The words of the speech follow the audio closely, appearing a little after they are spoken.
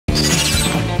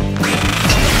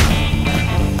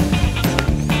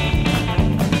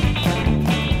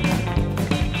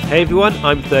Hey everyone,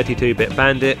 I'm 32-bit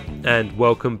Bandit, and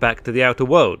welcome back to the Outer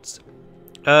Worlds.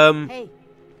 Hey,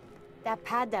 that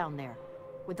pad down there,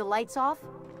 with the lights off,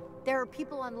 there are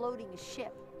people unloading a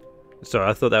ship. Sorry,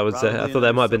 I thought that was. I thought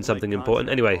that might have been something important.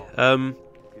 Anyway,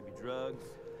 Could be drugs.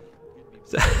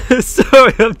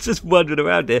 sorry, I'm just wandering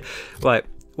around here. Right,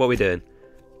 what are we doing?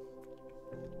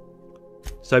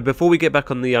 So before we get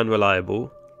back on the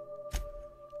Unreliable,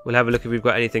 we'll have a look if we've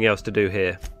got anything else to do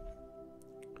here.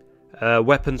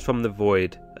 Weapons from the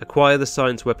Void. Acquire the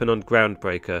science weapon on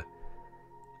Groundbreaker.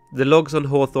 The logs on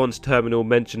Hawthorne's terminal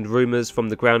mentioned rumours from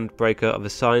the Groundbreaker of a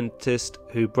scientist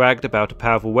who bragged about a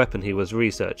powerful weapon he was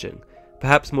researching.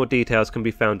 Perhaps more details can be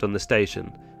found on the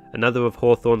station. Another of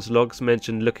Hawthorne's logs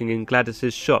mentioned looking in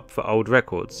Gladys's shop for old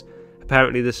records.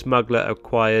 Apparently the smuggler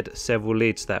acquired several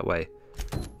leads that way.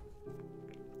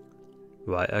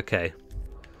 Right, okay.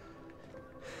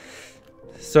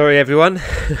 Sorry everyone,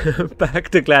 back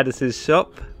to Gladys's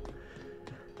shop.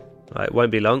 Right,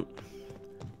 won't be long.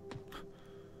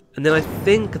 And then I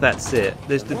think that's it.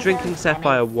 There's the drinking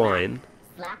sapphire wine.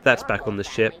 That's back on the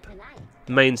ship.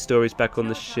 The main story's back on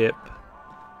the ship.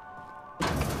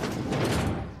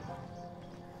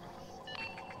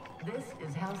 This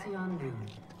is Halcyon News.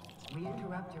 We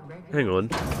interrupt your regular Hang on.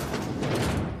 for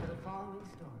the following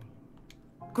story.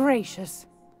 Gracious.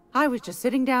 I was just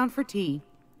sitting down for tea.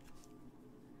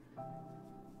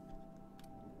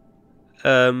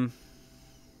 Back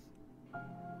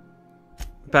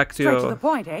to Straight your... to the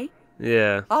point, eh?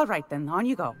 Yeah. All right then, on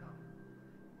you go.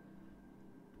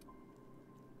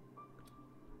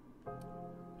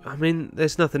 I mean,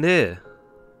 there's nothing here.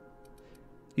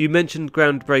 You mentioned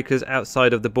Groundbreakers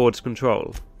outside of the board's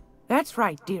control. That's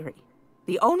right, dearie.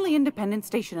 The only independent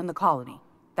station in the colony.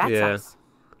 That's Yeah. us.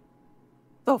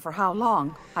 Though for how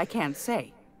long, I can't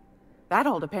say. That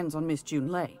all depends on Miss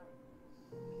June Lay.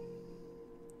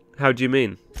 How do you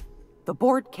mean? The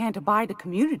board can't abide a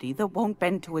community that won't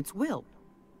bend to its will.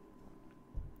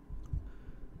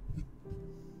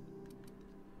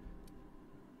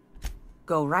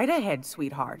 Go right ahead,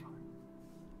 sweetheart.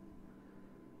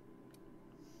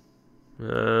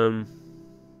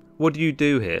 What do you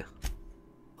do here?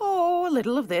 Oh, a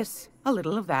little of this, a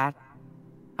little of that.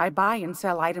 I buy and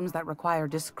sell items that require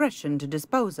discretion to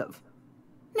dispose of.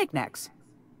 Knickknacks.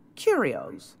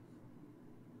 Curios.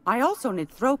 I also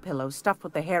knit throw pillows stuffed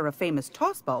with the hair of famous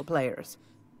tossball players.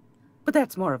 But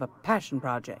that's more of a passion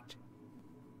project.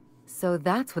 So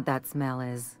that's what that smell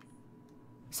is.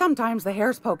 Sometimes the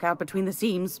hairs poke out between the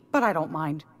seams, but I don't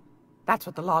mind. That's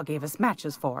what the law gave us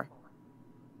matches for.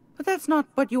 But that's not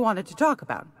what you wanted to talk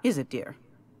about, is it, dear?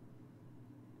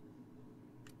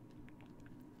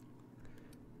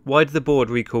 Why did the board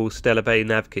recall Stella Bay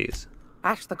nav keys?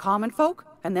 Ask the common folk,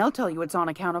 and they'll tell you it's on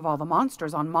account of all the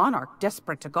monsters on Monarch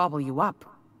desperate to gobble you up.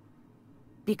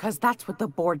 Because that's what the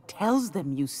board tells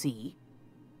them, you see.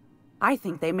 I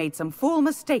think they made some fool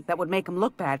mistake that would make them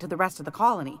look bad to the rest of the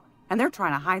colony, and they're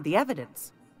trying to hide the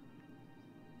evidence.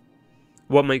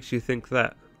 What makes you think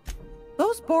that?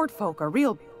 Those board folk are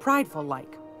real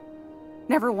prideful-like.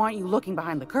 Never want you looking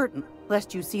behind the curtain,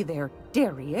 lest you see their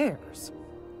derrieres.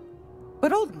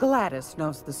 But old Gladys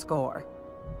knows the score.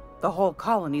 The whole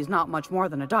colony's not much more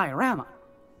than a diorama,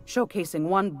 showcasing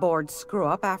one board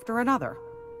screw-up after another.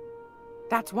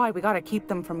 That's why we gotta keep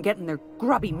them from getting their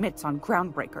grubby mitts on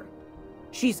Groundbreaker.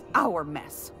 She's our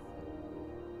mess.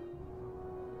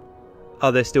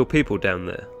 Are there still people down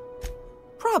there?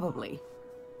 Probably.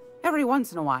 Every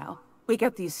once in a while, we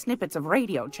get these snippets of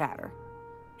radio chatter.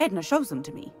 Edna shows them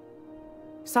to me.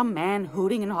 Some man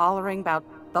hooting and hollering about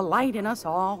the light in us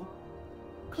all.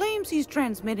 Claims he's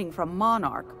transmitting from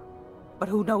Monarch, but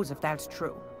who knows if that's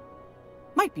true.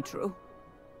 Might be true.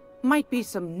 Might be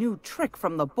some new trick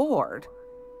from the board.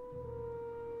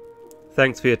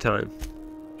 Thanks for your time.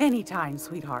 Anytime,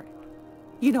 sweetheart.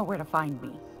 You know where to find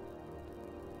me.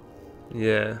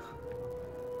 Yeah.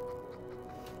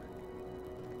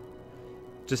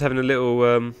 Just having a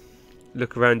little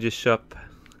look around your shop.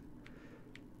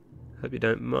 Hope you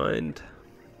don't mind.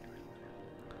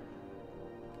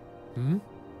 Hmm?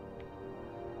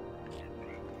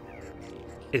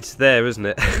 It's there, isn't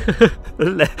it?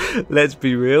 Let's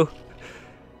be real.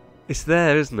 It's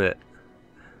there, isn't it?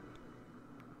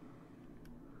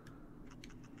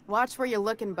 Watch where you're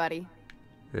looking, buddy.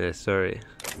 Yeah, sorry.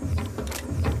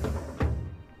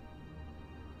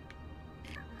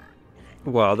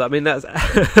 Well, I mean, that's...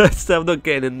 so I'm not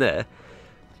getting in there.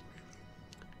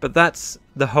 But that's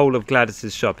the whole of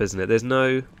Gladys's shop, isn't it? There's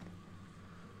no...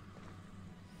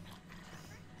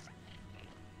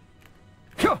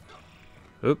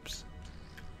 Oops.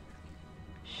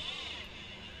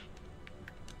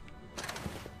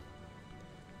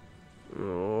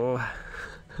 Oh,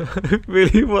 I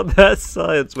really want that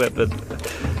science weapon.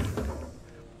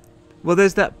 Well,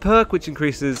 there's that perk which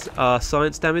increases our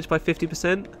science damage by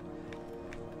 50%.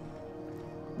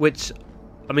 Which,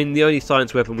 I mean, the only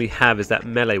science weapon we have is that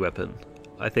melee weapon.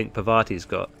 I think Pavati's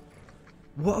got.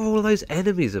 What are all those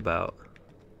enemies about?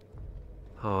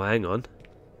 Oh, hang on.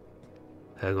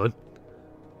 Hang on.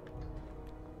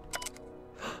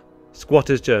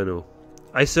 Squatter's Journal.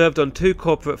 I served on 2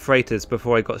 corporate freighters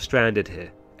before I got stranded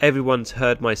here. Everyone's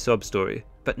heard my sob story,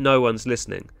 but no one's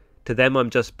listening. To them I'm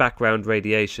just background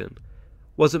radiation.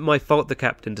 Wasn't my fault the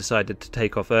captain decided to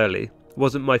take off early.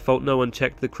 Wasn't my fault no one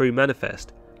checked the crew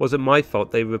manifest. Wasn't my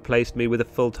fault they replaced me with a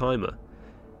full-timer.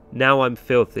 Now I'm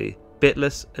filthy,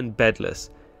 bitless and bedless.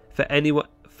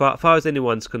 Far as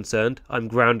anyone's concerned, I'm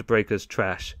Groundbreaker's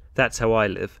trash. That's how I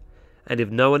live. And if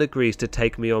no one agrees to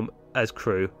take me on as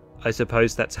crew, I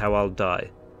suppose that's how I'll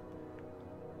die.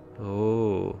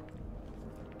 Oh.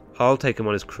 I'll take him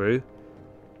on as crew.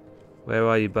 Where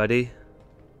are you, buddy?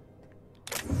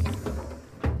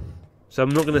 So I'm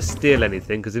not going to steal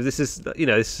anything, because if this is, you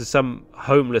know, this is some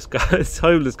homeless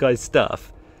guy's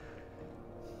stuff.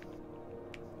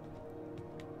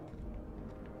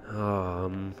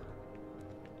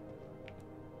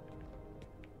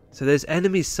 So there's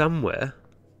enemies somewhere.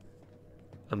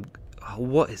 Oh,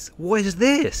 what is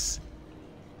this?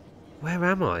 Where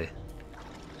am I?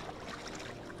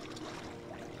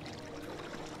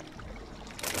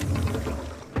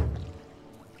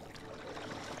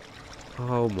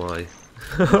 Oh my.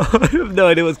 I have no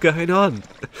idea what's going on.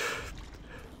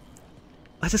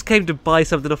 I just came to buy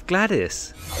something off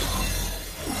Gladys.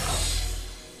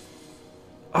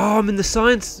 Oh, I'm in the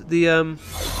science,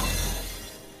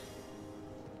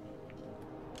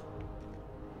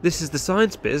 this is the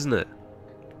science bit, isn't it?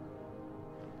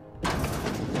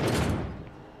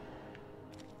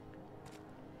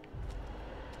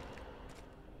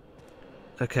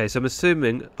 Okay, so I'm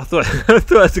assuming I thought it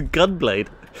was a gunblade.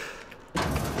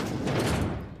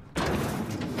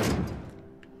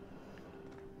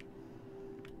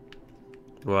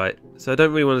 Right, so I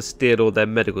don't really want to steal all their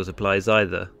medical supplies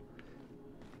either.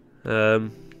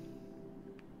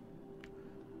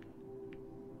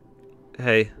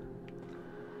 Hey,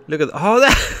 look at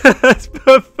that's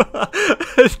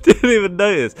I didn't even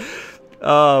notice.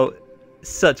 Oh,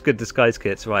 such good disguise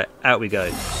kits. Right, out we go.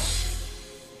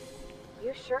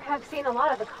 You sure have seen a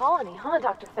lot of the colony, huh,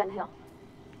 Dr. Fenhill?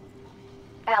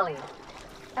 Ellie.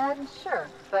 Sure,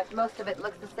 but most of it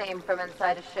looks the same from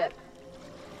inside a ship.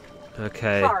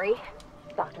 Okay. Sorry,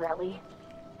 Dr. Ellie.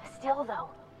 Still, though,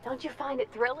 don't you find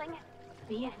it thrilling?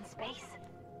 Being in space?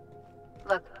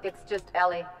 Look, it's just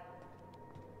Ellie.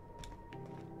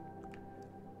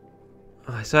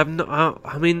 So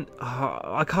I mean,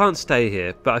 I can't stay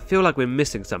here, but I feel like we're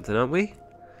missing something, aren't we?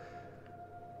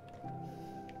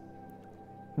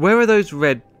 Where are those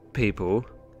red people?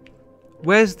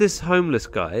 Where's this homeless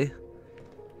guy?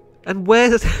 And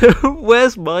where's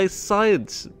where's my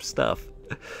science stuff?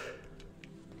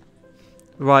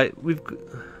 Right, This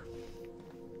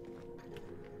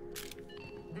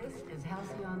is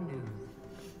Halcyon News.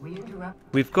 We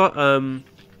interrupt. we've got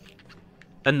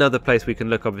another place we can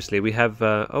look. Obviously, we have.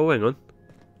 Oh, hang on.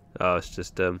 Oh, it's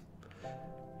just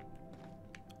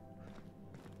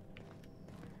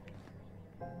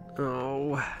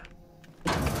Oh.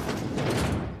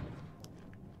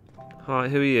 Hi,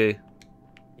 who are you?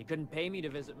 You couldn't pay me to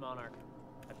visit Monarch.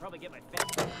 I'd probably get my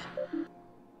family.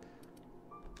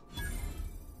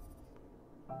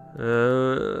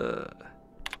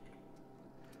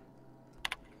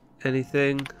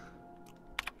 Anything?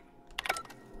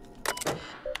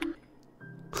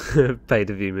 Pay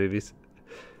to view movies.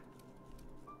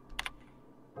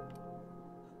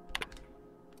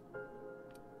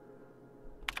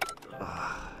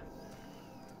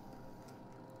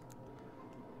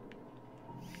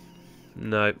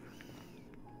 No.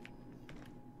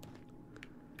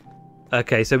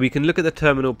 Okay, so we can look at the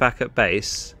terminal back at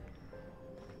base.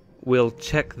 We'll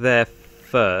check there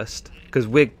first, because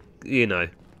we're, you know,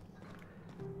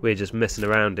 we're just messing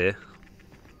around here.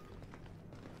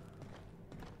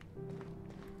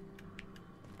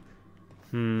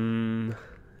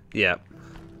 Yeah.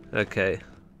 Okay.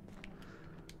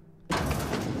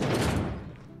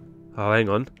 Oh, hang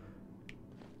on.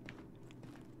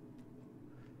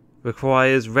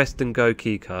 Requires rest and go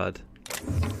keycard.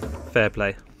 Fair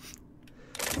play.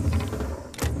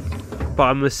 But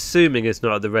I'm assuming it's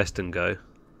not at the rest and go.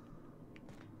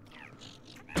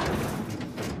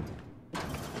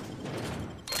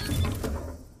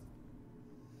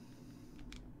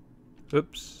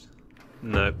 Oops.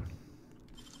 No.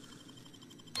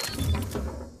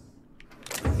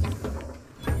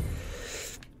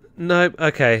 No,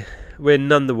 okay. We're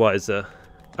none the wiser.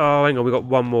 Oh, hang on, we got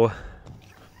one more.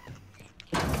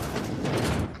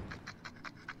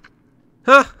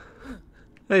 Huh?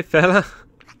 Hey, fella.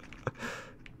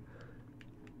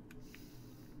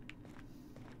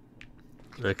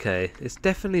 Okay, it's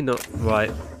definitely not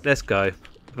right. Let's go.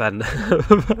 Van.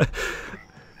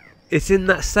 It's in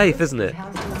that safe, isn't it?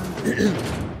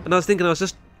 And I was thinking,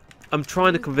 I'm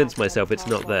trying to convince myself it's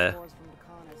not there.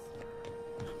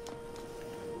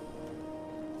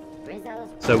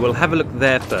 So we'll have a look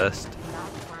there first.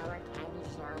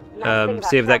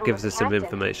 See if that gives us some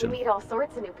information. We meet all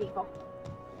sorts of new people.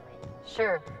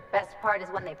 Sure, best part is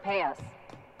when they pay us.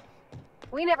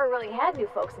 We never really had new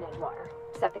folks in Edgewater,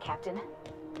 except the captain.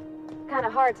 Kind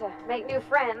of hard to make new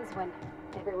friends when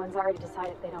everyone's already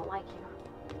decided they don't like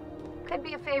you. Could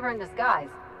be a favor in disguise.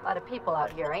 A lot of people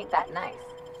out here ain't that nice.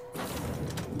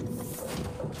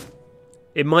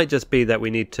 It might just be that we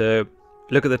need to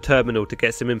look at the terminal to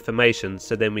get some information,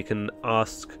 so then we can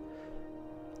ask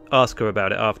her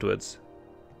about it afterwards.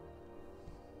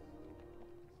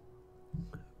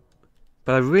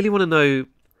 But I really want to know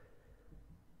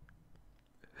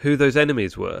who those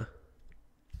enemies were,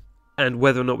 and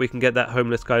whether or not we can get that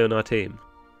homeless guy on our team.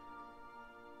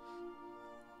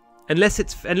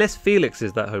 Unless Felix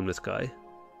is that homeless guy.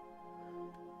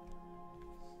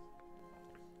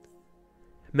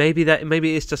 Maybe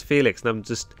it's just Felix, and I'm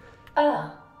just.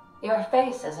 Ah, your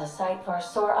face is a sight for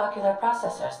sore ocular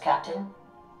processors, Captain.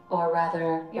 Or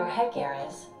rather, your headgear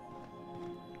is.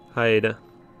 Hi, Ada.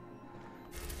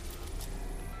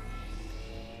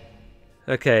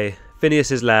 Okay,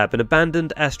 Phineas's lab, an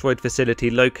abandoned asteroid facility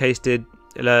located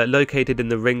in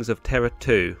the rings of Terra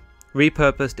 2,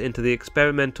 repurposed into the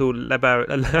experimental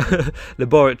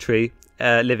laboratory,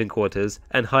 living quarters,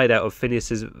 and hideout of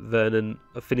Phineas Vernon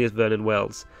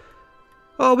Wells.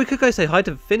 Oh, we could go say hi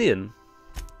to Finian.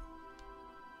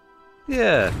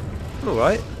 Yeah, all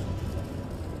right.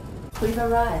 We've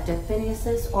arrived at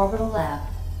Phineas's orbital lab.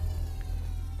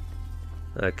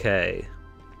 Okay.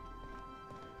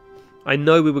 I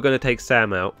know we were going to take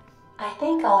Sam out. I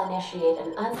think I'll initiate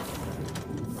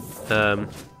an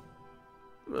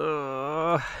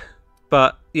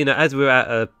but, you know, as we're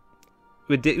at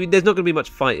there's not going to be much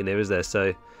fight in here, is there?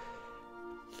 So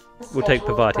we'll take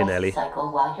Pavati and Ellie.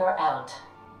 Cycle while you're out.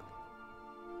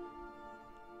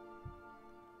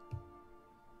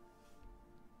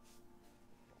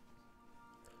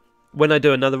 When I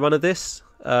do another run of this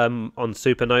on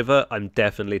Supernova, I'm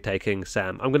definitely taking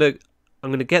Sam. I'm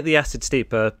gonna get the acid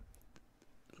steeper.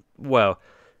 Well,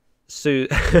 sooner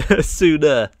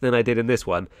than I did in this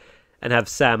one, and have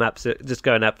Sam just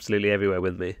going absolutely everywhere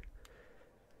with me.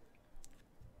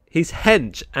 He's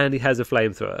hench and he has a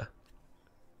flamethrower.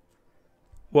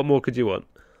 What more could you want?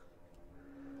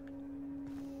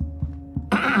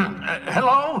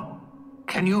 Hello?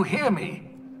 Can you hear me?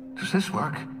 Does this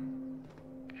work?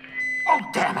 Oh,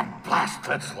 damn it! Blast,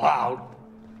 that's loud.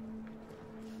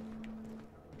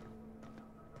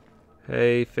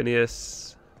 Hey,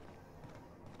 Phineas.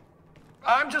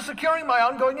 I'm just securing my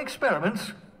ongoing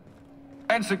experiments.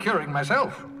 And securing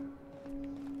myself.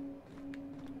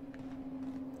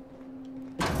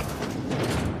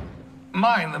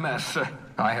 Mind the mess.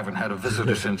 I haven't had a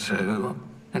visitor since...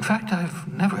 in fact,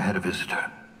 I've never had a visitor.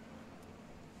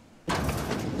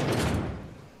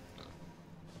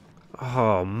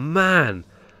 Oh, man.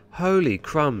 Holy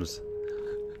crumbs.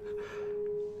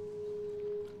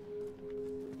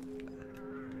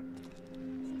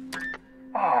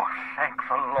 Oh, thank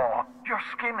the law. Your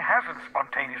skin hasn't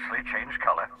spontaneously changed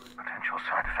color. Potential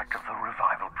side effect of the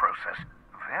revival process.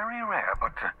 Very rare,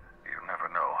 but you never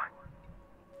know.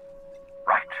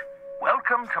 Right.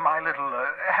 Welcome to my little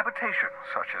habitation,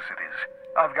 such as it is.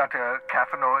 I've got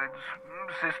caffeinoids,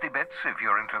 cysty bits, if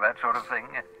you're into that sort of thing.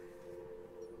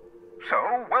 So,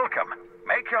 welcome.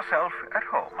 Make yourself at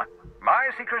home. My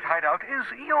secret hideout is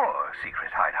your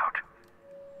secret hideout.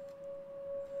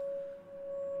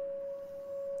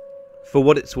 For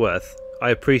what it's worth, I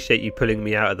appreciate you pulling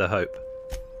me out of the Hope.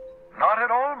 Not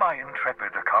at all, my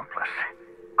intrepid accomplice.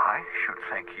 I should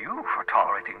thank you for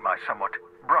tolerating my somewhat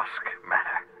brusque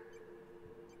manner.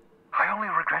 I only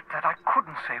regret that I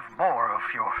couldn't save more of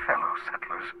your fellow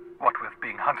settlers, what with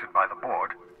being hunted by the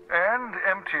board, and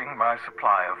emptying my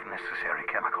supply of necessary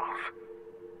chemicals.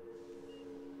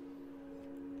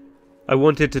 I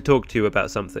wanted to talk to you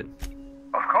about something.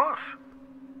 Of course.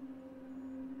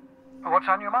 What's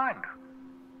on your mind?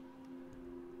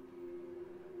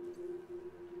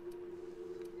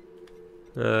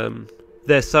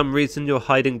 There's some reason you're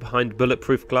hiding behind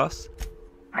bulletproof glass?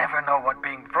 Never know what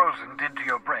being frozen did to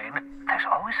your brain. There's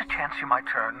always a chance you might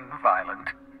turn violent.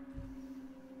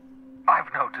 I've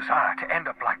no desire to end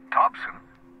up like Dobson.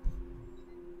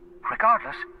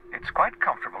 Regardless, it's quite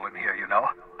comfortable in here, you know.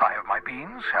 I have my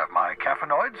beans, have my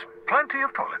caffeinoids, plenty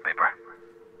of toilet paper.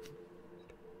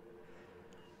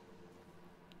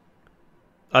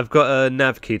 I've got a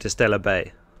nav key to Stellar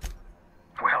Bay.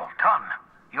 Well done.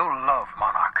 You'll love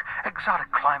Monarch. Exotic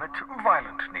climate,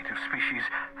 violent native species,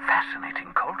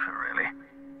 fascinating culture, really.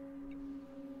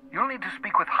 You'll need to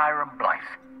speak with Hiram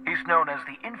Blythe. He's known as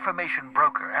the information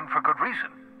broker, and for good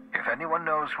reason. If anyone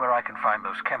knows where I can find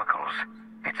those chemicals,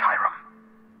 it's Hiram.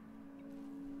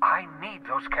 I need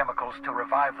those chemicals to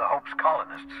revive the Hope's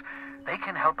colonists. They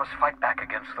can help us fight back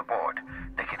against the Board.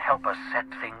 They can help us set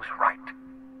things right.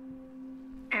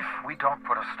 If we don't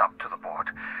put a stop to the Board,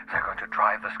 they're going to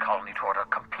drive this colony toward a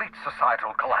complete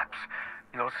societal collapse.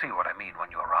 You'll see what I mean when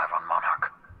you arrive on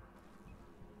Monarch.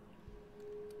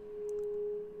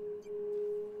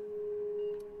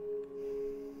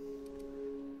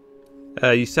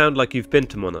 You sound like you've been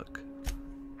to Monarch.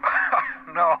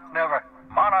 No, never.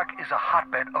 Monarch is a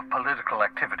hotbed of political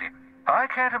activity. I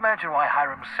can't imagine why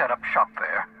Hiram set up shop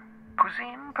there.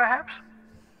 Cuisine, perhaps?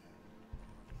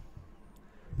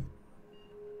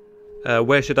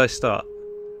 Where should I start?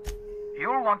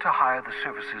 You'll want to hire the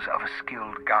services of a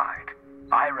skilled guide.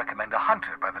 I recommend a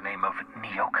hunter by the name of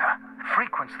Nyoka.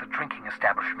 Frequents the drinking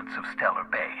establishments of Stellar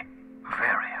Bay.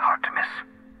 Very hard to miss.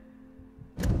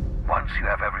 Once you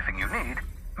have everything you need,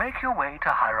 make your way to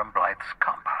Hiram Blythe's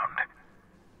compound.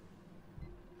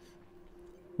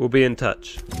 We'll be in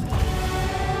touch.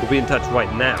 We'll be in touch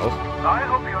right now. I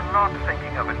hope you're not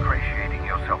thinking of ingratiating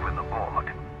yourself with the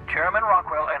Board. Chairman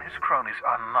Rockwell and his cronies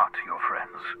are not your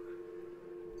friends.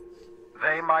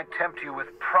 They might tempt you with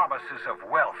promises of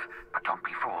wealth, but don't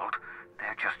be fooled.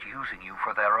 They're just using you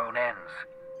for their own ends.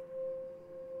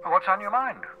 What's on your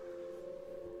mind?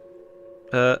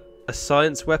 A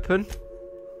science weapon?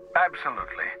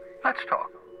 Absolutely. Let's talk.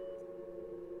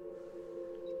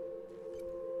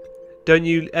 Don't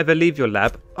you ever leave your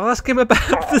lab? Ask him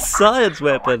about the science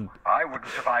weapon. I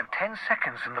wouldn't survive 10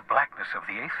 seconds in the blackness of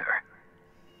the aether.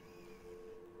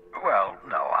 Well,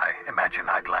 no, I imagine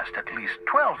I'd last at least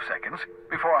 12 seconds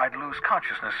before I'd lose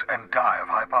consciousness and die of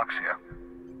hypoxia.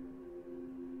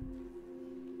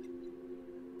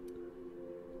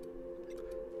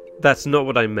 That's not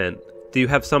what I meant. Do you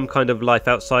have some kind of life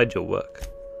outside your work?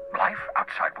 Life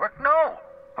outside work? No,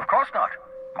 of course not.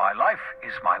 My life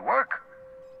is my work.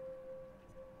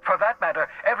 For that matter,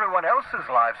 everyone else's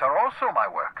lives are also my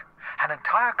work. An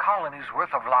entire colony's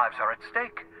worth of lives are at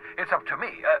stake. It's up to me,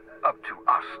 up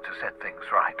to us to set things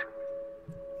right.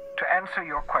 To answer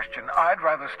your question, I'd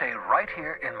rather stay right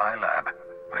here in my lab.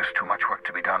 There's too much work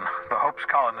to be done. The Hope's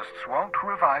colonists won't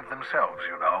revive themselves,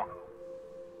 you know.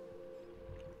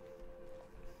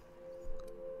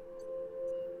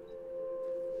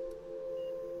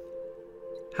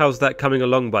 How's that coming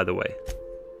along, by the way?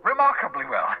 Remarkably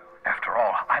well. After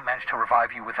all, I managed to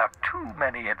revive you without too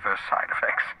many adverse side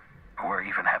effects. We're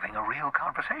even having a real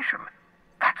conversation.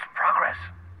 That's progress.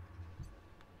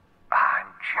 I'm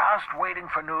just waiting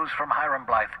for news from Hiram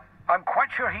Blythe. I'm quite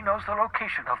sure he knows the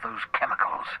location of those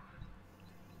chemicals.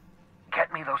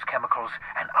 Get me those chemicals,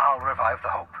 and I'll revive the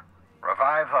Hope.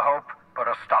 Revive the Hope, put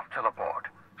a stop to the Board.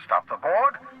 Stop the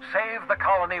Board, save the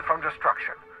colony from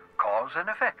destruction. Cause and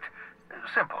effect.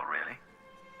 Simple, really.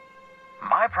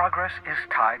 My progress is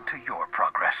tied to your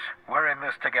progress. We're in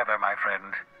this together, my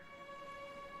friend.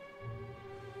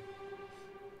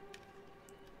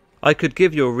 I could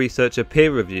give your research a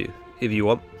peer review, if you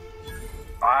want.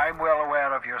 I'm well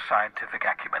aware of your scientific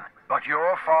acumen, but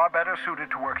you're far better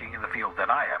suited to working in the field than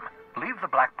I am. Leave the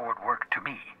Blackboard work to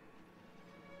me.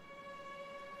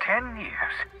 10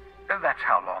 years. That's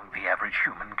how long the average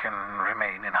human can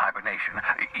remain in hibernation.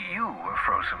 You were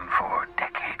frozen for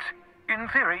decades. In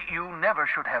theory, you never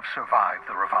should have survived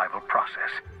the revival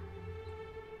process.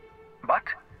 But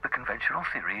the conventional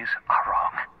theories are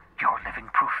wrong. You're living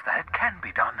proof that it can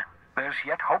be done. There's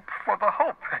yet hope for the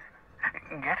Hope.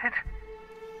 Get it?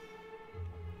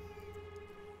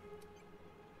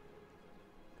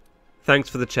 Thanks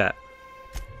for the chat.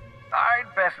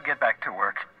 I'd best get back to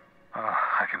work.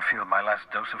 I can feel my last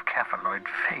dose of caffeinoid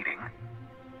fading.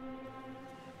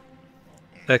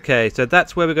 Okay, so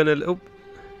that's where we're going to... Oh,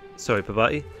 sorry,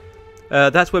 Pavati.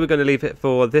 That's where we're going to leave it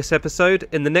for this episode.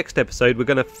 In the next episode, we're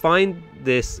going to find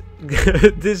this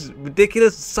this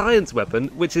ridiculous science weapon,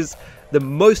 which is the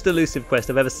most elusive quest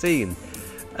I've ever seen.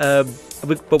 But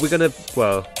we're going to...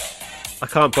 Well, I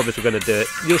can't promise we're going to do it.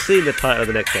 You'll see in the title of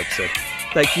the next episode.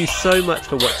 Thank you so much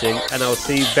for watching, and I'll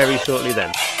see you very shortly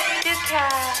then.